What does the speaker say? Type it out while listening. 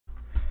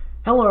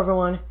Hello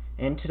everyone,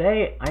 and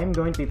today I am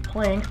going to be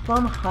playing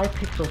some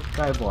Hypixel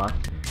Skyblock.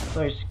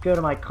 So I just go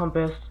to my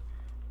compass,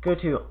 go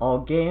to all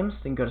games,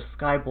 then go to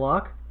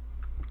Skyblock.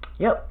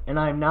 Yep, and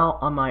I'm now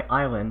on my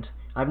island.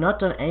 I've not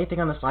done anything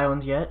on this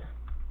island yet.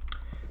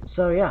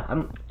 So yeah,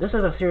 this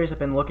is a series I've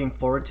been looking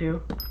forward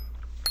to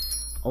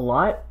a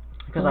lot,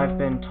 because I've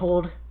been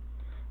told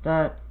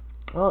that,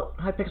 well,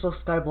 Hypixel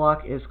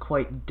Skyblock is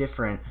quite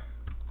different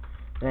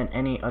than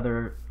any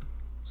other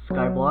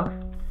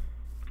Skyblock.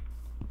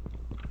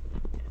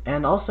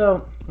 And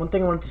also, one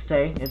thing I wanted to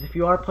say is if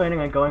you are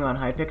planning on going on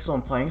Hypixel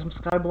and playing some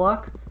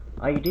Skyblock,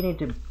 you do need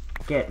to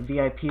get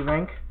VIP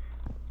rank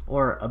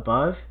or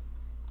above,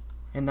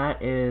 and that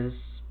is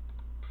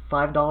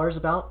 $5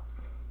 about.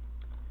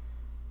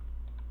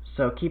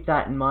 So keep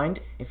that in mind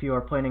if you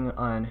are planning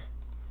on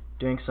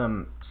doing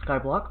some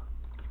Skyblock.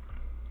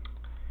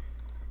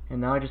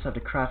 And now I just have to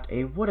craft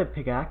a wooded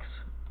pickaxe.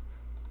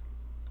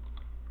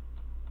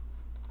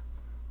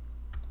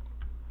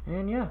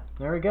 And yeah,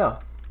 there we go.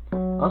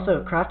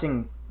 Also,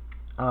 crafting,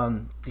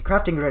 the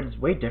crafting grid is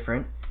way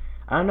different.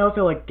 I don't know if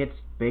it gets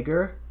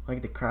bigger,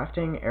 like the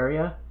crafting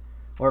area,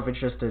 or if it's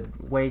just a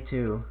way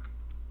to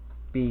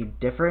be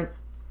different.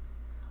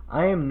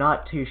 I am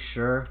not too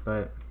sure,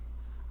 but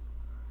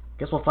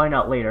guess we'll find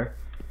out later.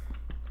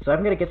 So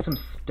I'm gonna get some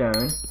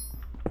stone,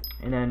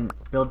 and then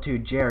build to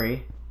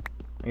Jerry.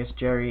 I guess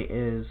Jerry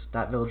is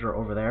that villager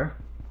over there.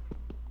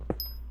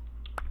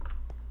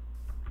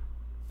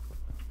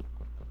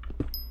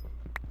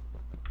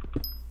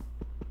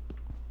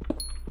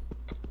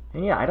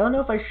 And yeah, I don't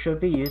know if I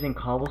should be using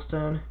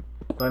cobblestone,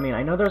 but I mean,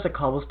 I know there's a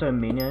cobblestone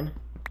minion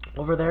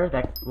over there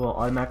that will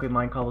automatically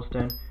mine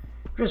cobblestone,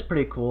 which is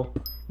pretty cool.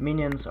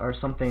 Minions are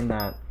something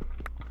that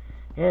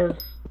is,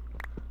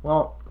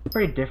 well,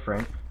 pretty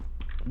different.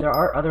 There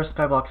are other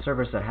Skyblock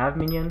servers that have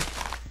minions,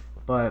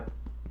 but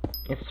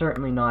it's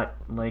certainly not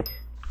like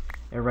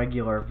a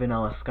regular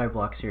vanilla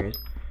Skyblock series.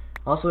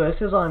 Also,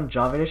 this is on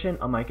Java Edition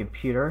on my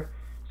computer,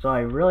 so I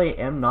really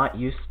am not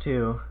used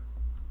to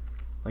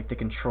like the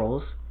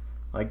controls.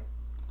 Like,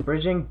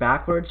 bridging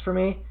backwards for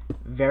me,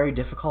 very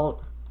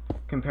difficult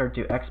compared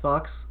to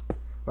Xbox,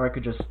 where I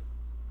could just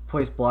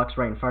place blocks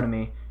right in front of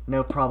me,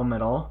 no problem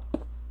at all.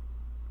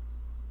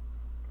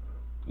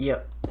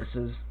 Yep, this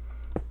is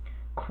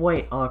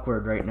quite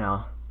awkward right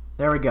now.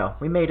 There we go,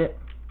 we made it.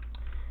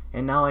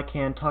 And now I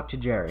can talk to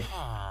Jerry.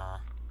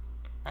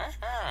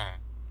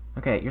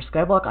 Okay, your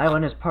Skyblock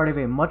Island is part of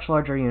a much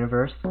larger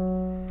universe.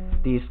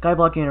 The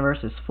Skyblock universe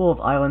is full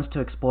of islands to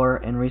explore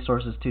and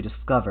resources to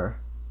discover.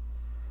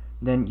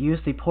 Then use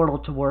the portal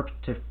to warp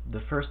to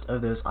the first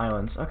of those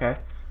islands. Okay.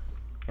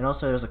 And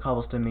also there's a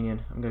cobblestone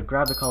minion. I'm going to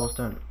grab the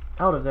cobblestone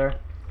out of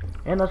there.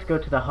 And let's go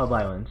to the hub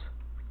islands.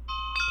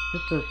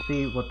 Just to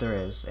see what there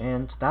is.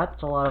 And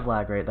that's a lot of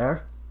lag right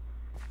there.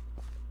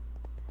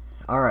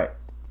 Alright.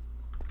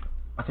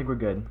 I think we're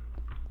good.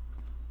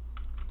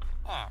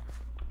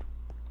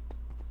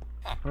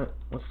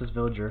 What's this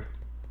villager?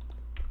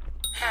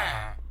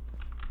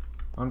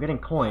 I'm getting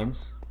coins.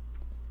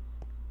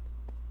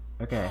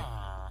 Okay.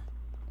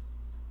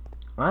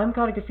 I'm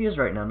kind of confused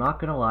right now, not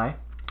gonna lie.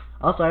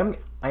 Also,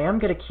 I am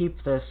gonna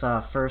keep this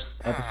first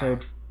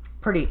episode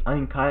pretty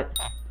uncut.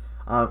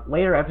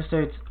 Later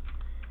episodes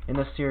in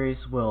this series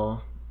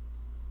will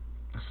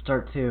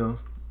start to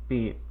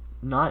be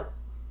not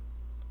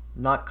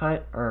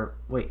cut, or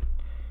wait,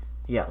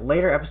 yeah,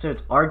 later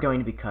episodes are going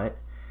to be cut.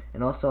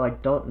 And also, I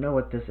don't know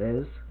what this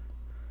is.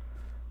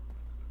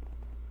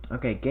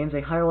 Okay, gains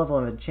a higher level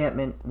of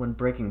enchantment when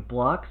breaking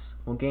blocks.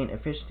 Will gain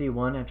efficiency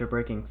 1 after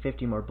breaking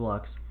 50 more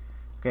blocks.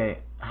 Okay,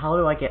 how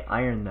do I get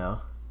iron though?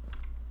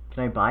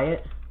 Can I buy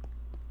it?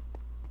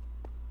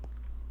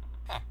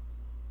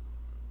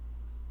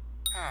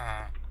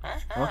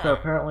 Also,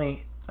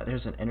 apparently,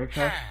 there's an ender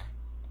chest.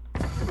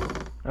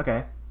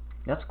 Okay,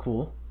 that's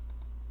cool.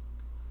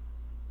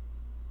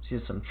 Let's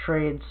use some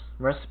trades,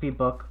 recipe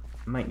book.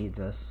 Might need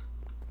this.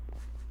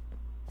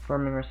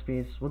 Farming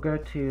recipes. We'll go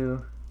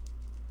to,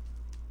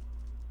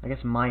 I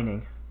guess,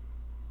 mining.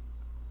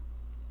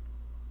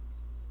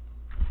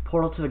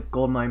 Portal to the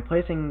gold mine.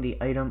 Placing the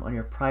item on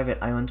your private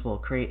island will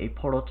create a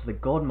portal to the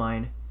gold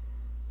mine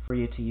for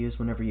you to use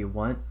whenever you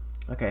want.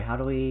 Okay, how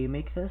do we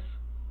make this?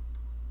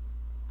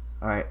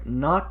 Alright,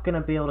 not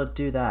gonna be able to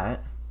do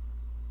that.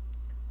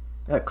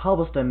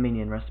 Cobblestone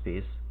minion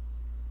recipes.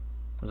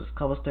 What is this?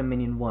 Cobblestone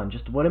minion 1.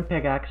 Just a wooden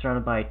pickaxe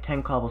surrounded by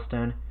 10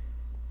 cobblestone.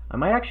 I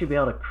might actually be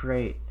able to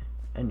create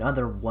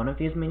another one of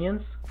these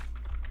minions.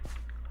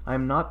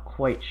 I'm not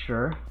quite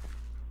sure.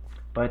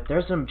 But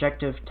there's an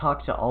objective,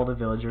 talk to all the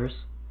villagers.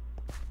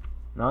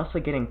 I'm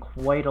honestly getting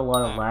quite a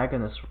lot of lag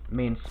on this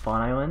main spawn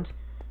island,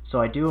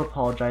 so I do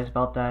apologize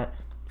about that.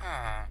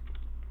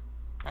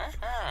 Is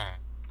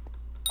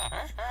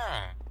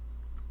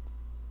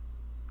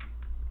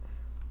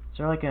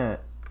there like a...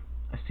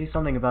 I see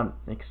something about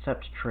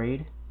accept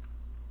trade.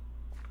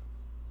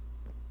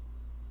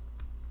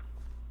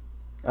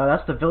 Oh,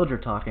 that's the villager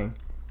talking.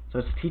 So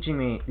it's teaching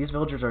me, these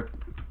villagers are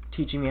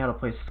teaching me how to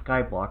play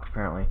Skyblock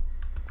apparently.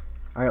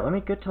 Alright, let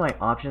me get to my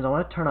options. I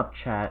want to turn up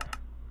chat.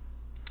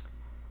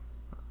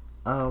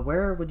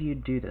 Where would you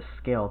do this?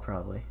 Scale,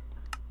 probably.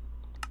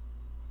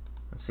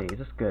 Let's see, is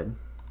this good?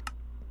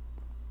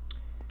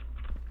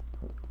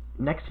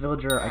 Next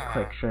villager I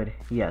click should,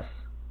 yes.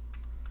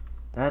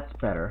 That's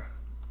better.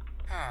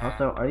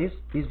 Also, are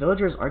these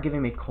villagers are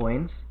giving me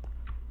coins.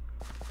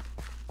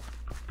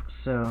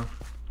 So,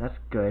 that's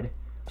good.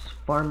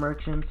 Farm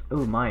merchants,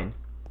 ooh, mine.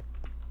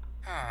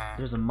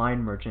 There's a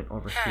mine merchant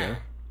over here.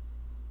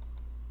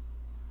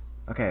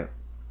 Okay.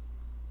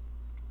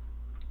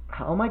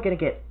 How am I gonna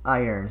get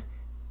iron?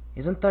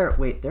 Isn't there,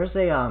 wait, there's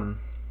a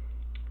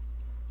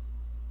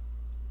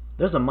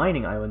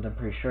mining island, I'm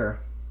pretty sure.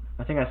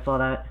 I think I saw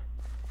that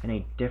in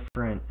a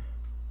different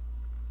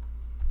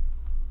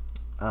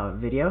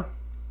video.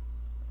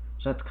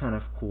 So that's kind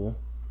of cool.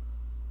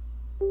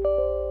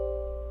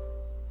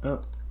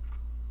 Oh.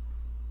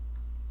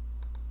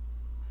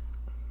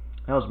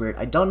 That was weird.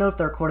 I don't know if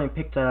the recording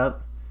picked that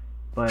up,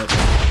 but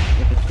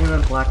if the screen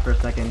went black for a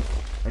second,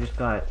 I just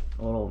got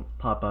a little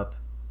pop-up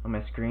on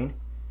my screen.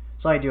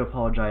 So I do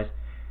apologize.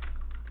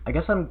 I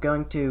guess I'm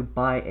going to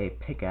buy a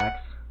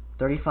pickaxe.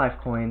 35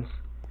 coins.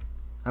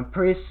 I'm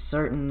pretty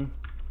certain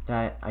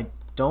that I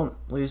don't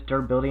lose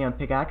durability on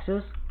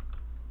pickaxes.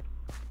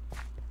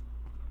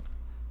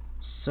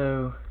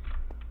 So,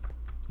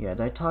 yeah,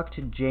 did I talk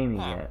to Jamie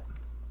yet?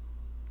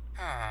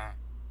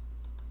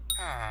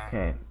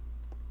 Okay.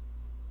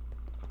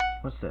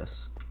 What's this?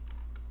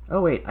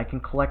 Oh wait, I can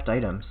collect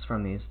items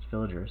from these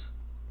villagers.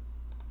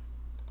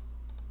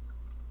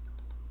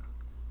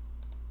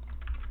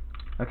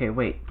 Okay,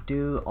 wait,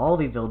 do all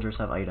the villagers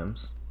have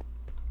items?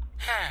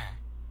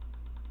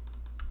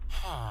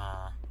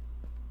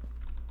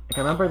 Like, I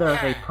remember there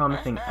was a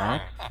promising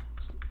axe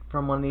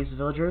from one of these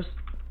villagers.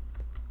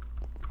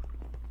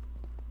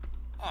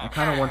 I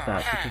kind of want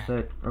that because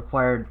it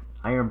required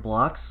iron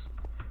blocks,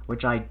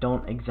 which I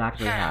don't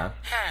exactly have.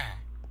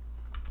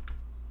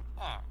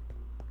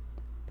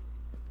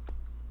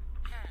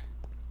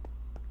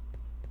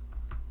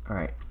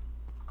 Alright.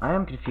 I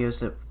am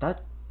confused at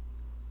that.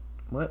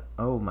 What?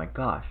 Oh my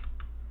gosh.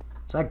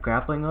 Is that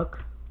grappling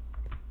hook?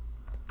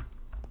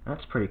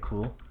 That's pretty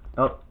cool.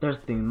 Oh, there's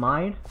the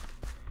mine,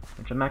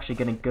 which I'm actually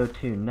gonna go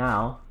to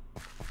now.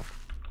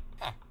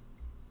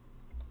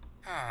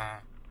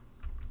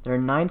 There are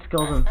 9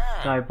 skills in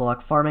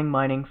Skyblock: farming,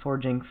 mining,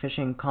 forging,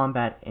 fishing,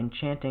 combat,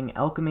 enchanting,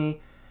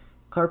 alchemy,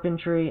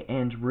 carpentry,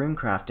 and rune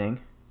crafting.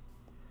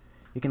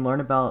 You can learn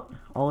about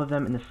all of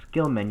them in the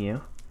skill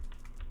menu.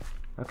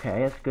 Okay,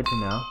 that's good to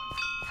know.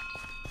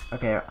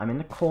 Okay, I'm in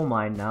the coal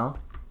mine now.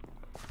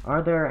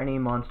 Are there any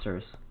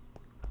monsters?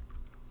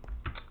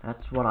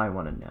 That's what I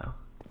want to know.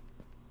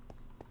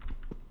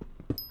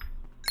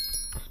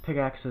 This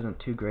pickaxe isn't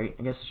too great.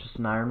 I guess it's just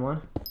an iron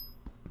one.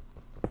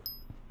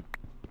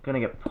 Gonna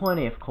get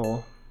plenty of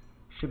coal.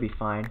 Should be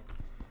fine.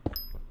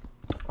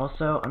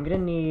 Also, I'm gonna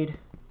need...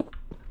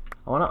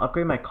 I want to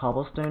upgrade my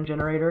cobblestone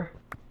generator.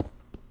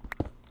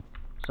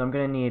 So I'm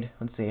gonna need,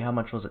 let's see, how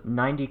much was it?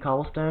 90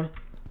 cobblestone,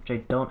 which I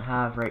don't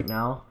have right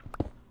now.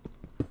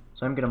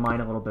 So I'm gonna mine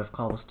a little bit of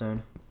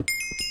cobblestone.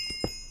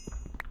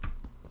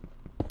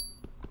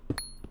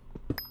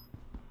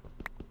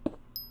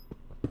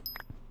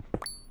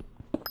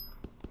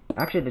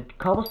 Actually, the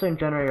cobblestone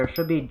generator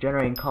should be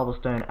generating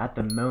cobblestone at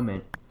the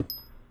moment.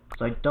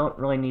 So I don't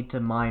really need to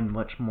mine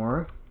much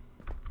more.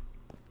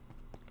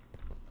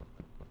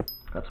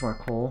 Got some more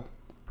coal.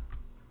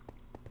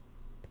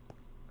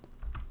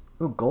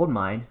 Ooh, gold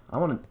mine. I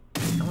wanna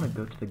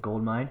go to the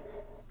gold mine.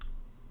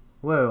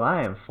 Whoa,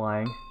 I am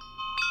flying.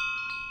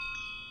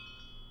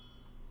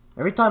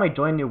 Every time I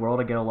join a new world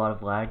I get a lot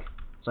of lag.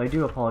 So I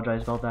do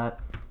apologize about that.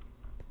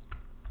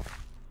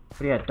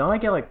 But yeah, don't I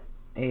get like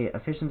a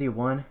efficiency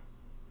 1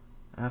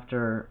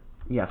 after,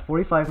 yeah,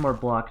 45 more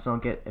blocks and I'll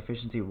get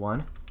efficiency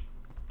 1.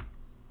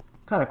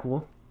 Kinda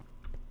cool.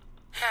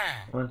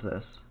 What is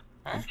this?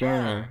 The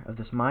janitor of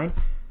this mine?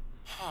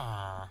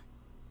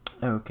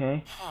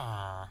 Okay.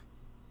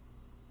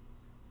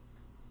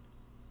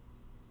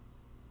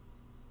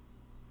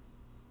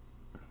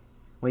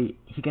 Wait,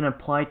 he can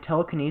apply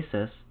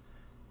telekinesis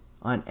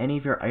on any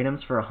of your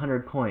items for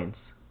 100 coins.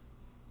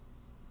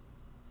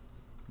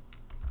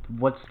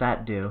 What's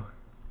that do?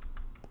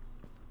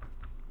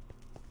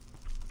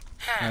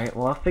 Alright,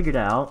 well, I'll figure it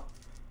out.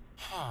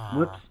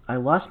 Whoops, I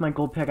lost my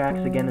gold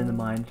pickaxe again in the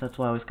mines. That's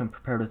why I was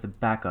prepared with a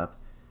backup.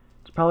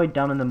 It's probably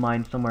down in the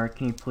mine somewhere.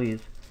 Can you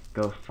please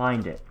go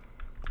find it?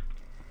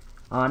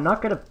 I'm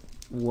not gonna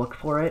look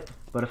for it,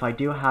 but if I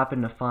do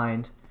happen to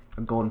find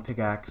a golden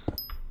pickaxe,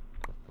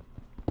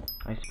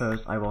 I suppose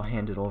I will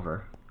hand it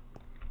over.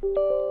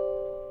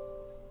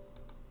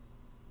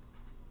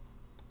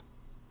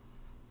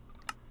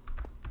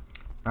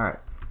 Alright.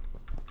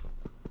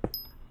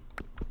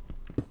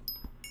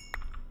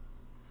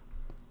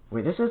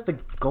 Wait, this is the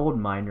gold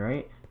mine,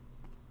 right?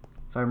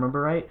 If I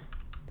remember right?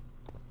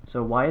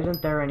 So why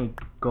isn't there any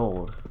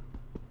gold?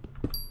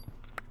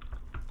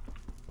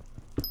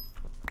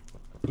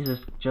 Is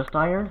this just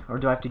iron, or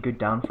do I have to go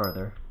down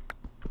further?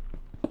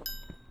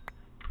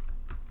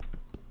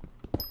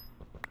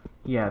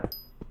 Yeah,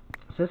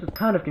 so this is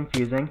kind of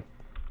confusing,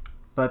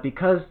 but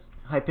because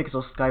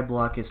Hypixel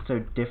Skyblock is so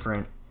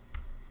different.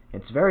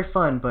 It's very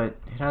fun, but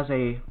it has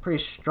a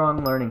pretty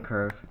strong learning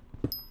curve.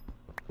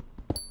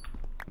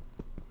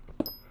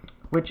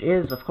 Which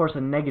is, of course,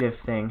 a negative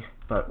thing,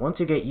 but once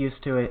you get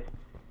used to it,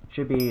 it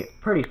should be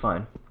pretty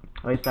fun.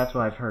 At least that's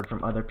what I've heard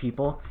from other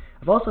people.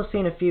 I've also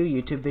seen a few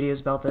YouTube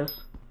videos about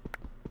this,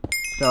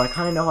 so I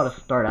kind of know how to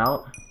start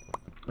out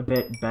a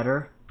bit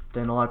better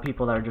than a lot of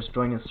people that are just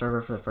joining the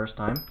server for the first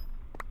time.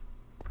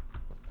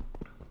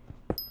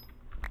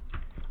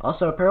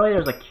 Also, apparently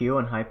there's a queue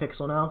in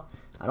Hypixel now.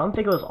 I don't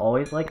think it was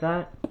always like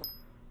that,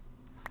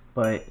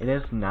 but it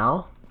is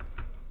now.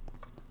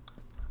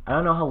 I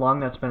don't know how long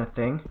that's been a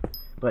thing,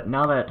 but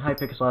now that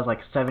Hypixel has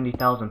like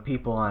 70,000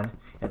 people on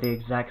at the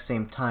exact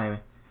same time,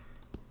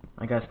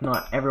 I guess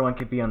not everyone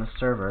could be on the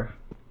server.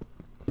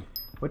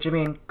 Which, I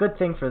mean, good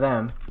thing for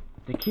them.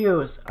 The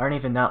queues aren't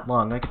even that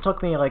long. Like, it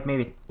took me like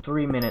maybe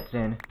 3 minutes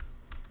in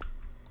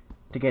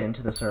to get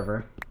into the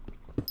server.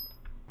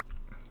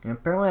 And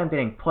apparently I'm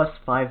getting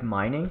 +5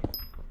 mining.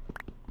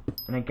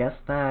 And I guess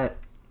that...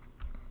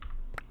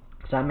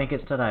 does that make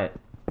it so that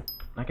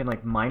I can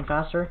like mine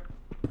faster?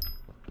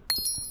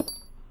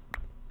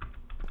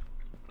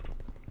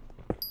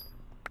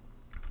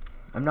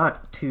 I'm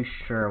not too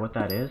sure what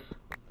that is.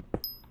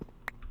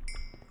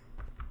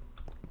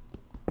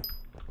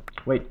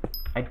 Wait,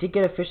 I did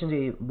get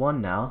efficiency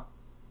 1 now.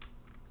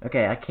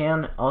 Okay, I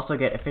can also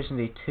get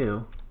efficiency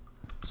 2,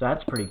 so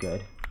that's pretty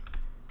good.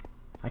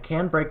 I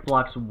can break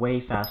blocks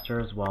way faster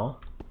as well,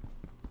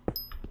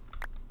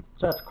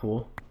 so that's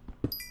cool.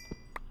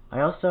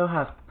 I also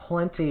have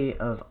plenty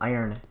of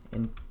iron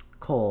and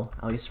coal,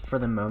 at least for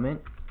the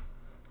moment.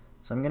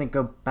 So I'm gonna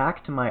go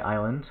back to my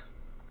island.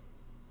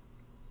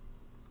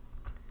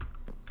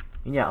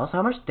 And yeah, also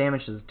how much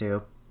damage does it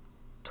do?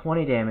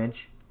 20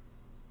 damage.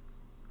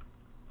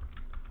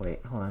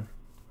 Wait, hold on.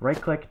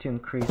 Right click to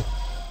increase.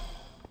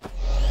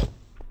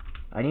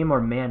 I need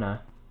more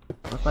mana.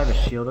 Unless I have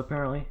a shield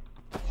apparently.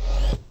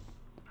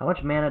 How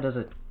much mana does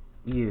it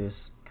use?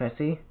 Can I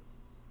see?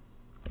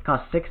 It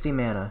costs 60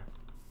 mana.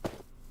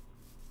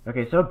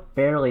 Okay, so it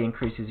barely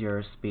increases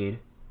your speed.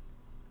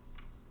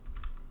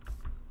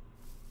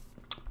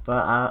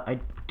 But I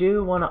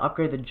do want to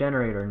upgrade the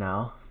generator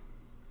now.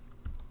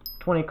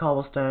 20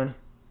 cobblestone.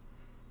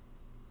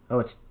 Oh,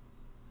 it's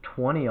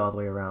 20 all the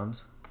way around.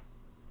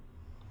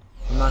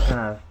 I'm not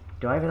gonna...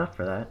 do I have enough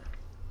for that?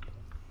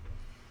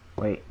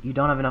 Wait, you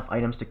don't have enough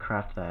items to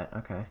craft that.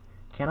 Okay.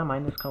 Can I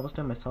mine this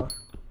cobblestone myself?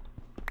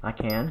 I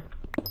can.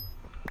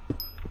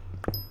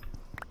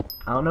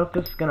 I don't know if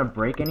this is gonna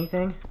break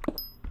anything.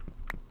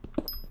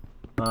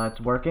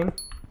 It's working.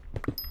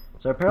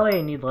 So apparently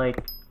I need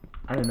like...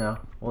 I don't know.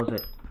 What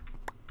was it?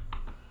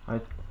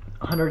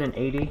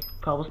 180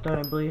 cobblestone,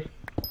 I believe,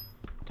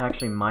 to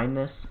actually mine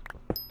this.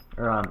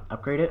 Or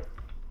upgrade it.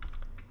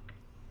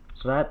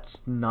 So that's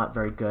not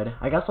very good.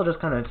 I guess I'll just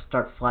kind of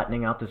start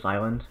flattening out this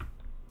island.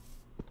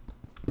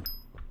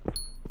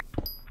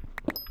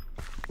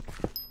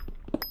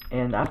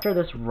 And after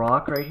this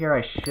rock right here,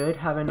 I should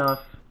have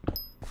enough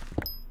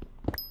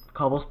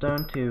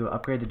cobblestone to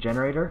upgrade the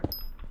generator.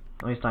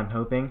 At least I'm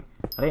hoping.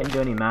 I didn't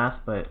do any math,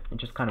 but it's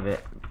just kind of a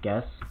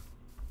guess.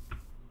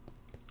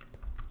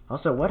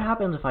 Also, what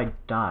happens if I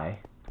die?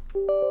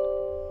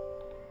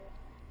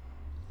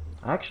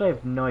 I actually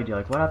have no idea.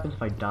 Like, what happens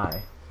if I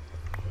die?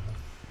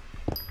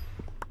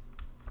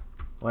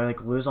 Will I,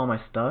 like, lose all my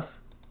stuff?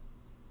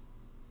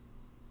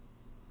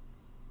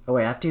 Oh,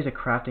 wait, I have to use a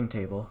crafting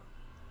table.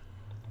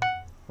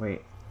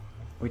 Wait,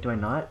 do I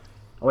not?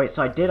 Oh, wait,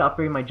 so I did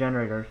upgrade my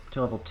generator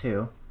to level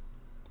 2.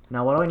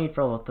 Now, what do I need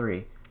for level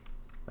 3?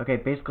 Okay,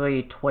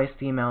 basically twice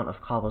the amount of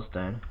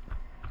cobblestone.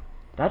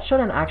 That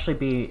shouldn't actually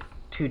be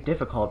too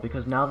difficult,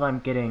 because now that I'm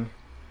getting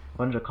a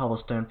bunch of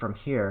cobblestone from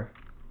here,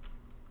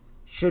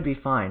 should be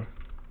fine.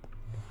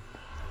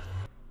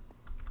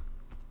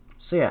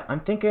 So yeah,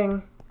 I'm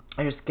thinking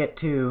I just get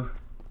to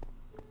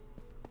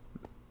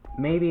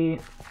maybe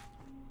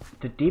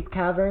the deep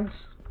caverns,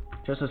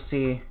 just to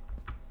see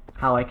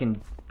how I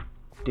can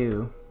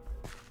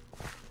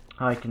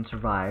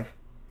survive.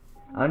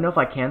 I don't know if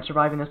I can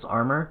survive in this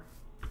armor,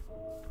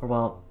 or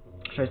well,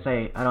 should I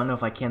say, I don't know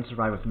if I can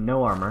survive with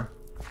no armor.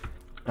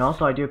 And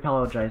also, I do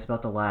apologize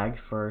about the lag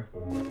for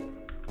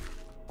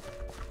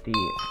the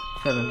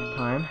 7th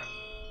time.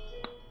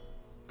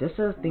 This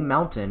is the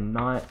mountain,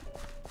 not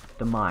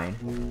the mine.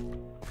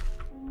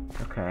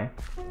 Okay.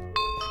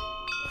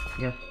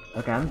 Yes,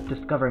 okay, I'm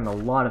discovering a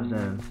lot of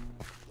zones.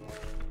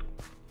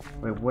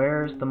 Wait,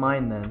 where's the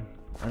mine then?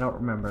 I don't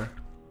remember.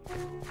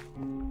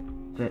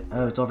 Is it?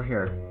 Oh, it's over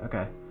here.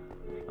 Okay.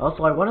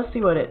 Also, I want to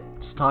see what it's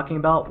talking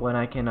about when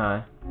I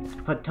can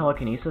put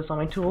telekinesis on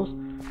my tools.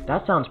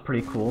 That sounds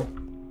pretty cool.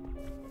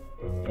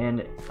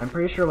 And I'm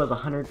pretty sure it was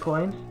 100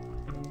 coins.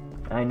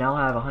 I now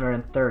have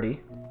 130.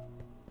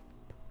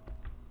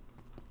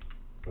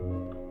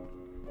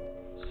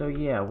 So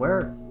yeah,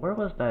 where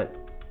was that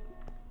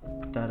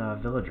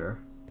villager?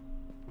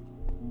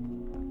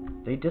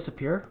 Did he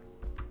disappear?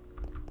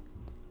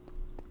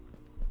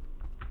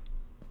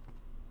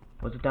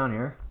 Was it down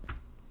here?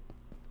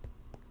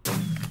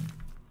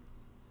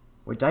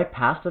 Wait, did I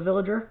pass the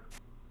villager?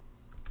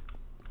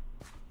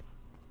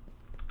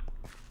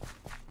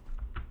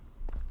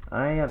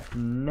 I have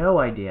no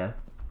idea.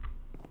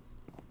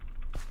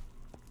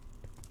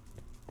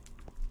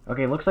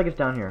 Okay, looks like it's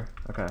down here.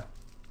 Okay.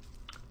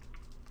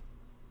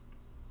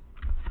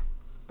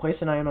 Place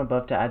an item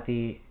above to add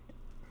the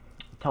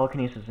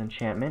telekinesis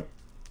enchantment.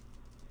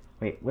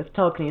 Wait, with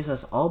telekinesis,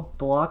 all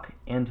block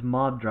and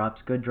mob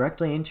drops go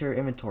directly into your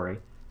inventory.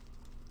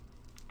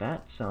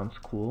 That sounds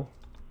cool.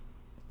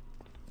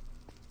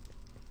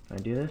 Can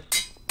I do this?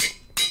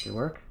 Does it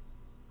work?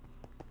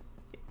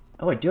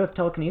 Oh, I do have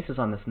telekinesis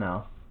on this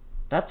now.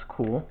 That's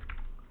cool.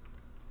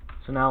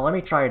 So now let me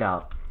try it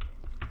out.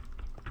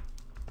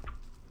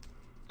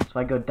 So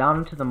I go down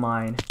into the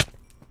mine,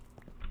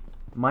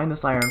 mine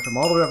this iron from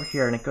all the way over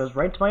here, and it goes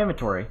right to my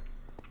inventory.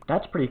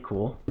 That's pretty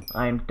cool.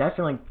 I'm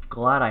definitely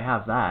glad I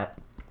have that.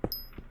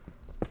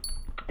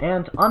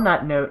 And on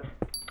that note,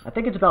 I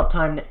think it's about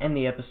time to end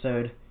the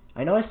episode.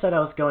 I know I said I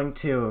was going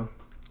to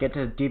get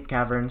to deep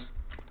caverns,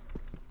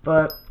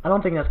 but I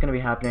don't think that's going to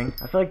be happening.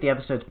 I feel like the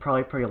episode's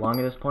probably pretty long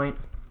at this point.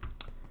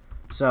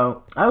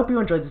 So, I hope you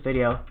enjoyed this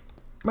video.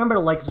 Remember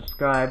to like and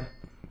subscribe,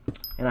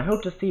 and I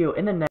hope to see you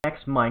in the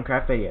next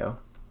Minecraft video.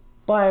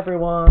 Bye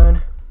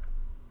everyone!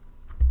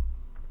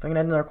 If I can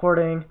end the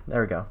recording,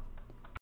 there we go.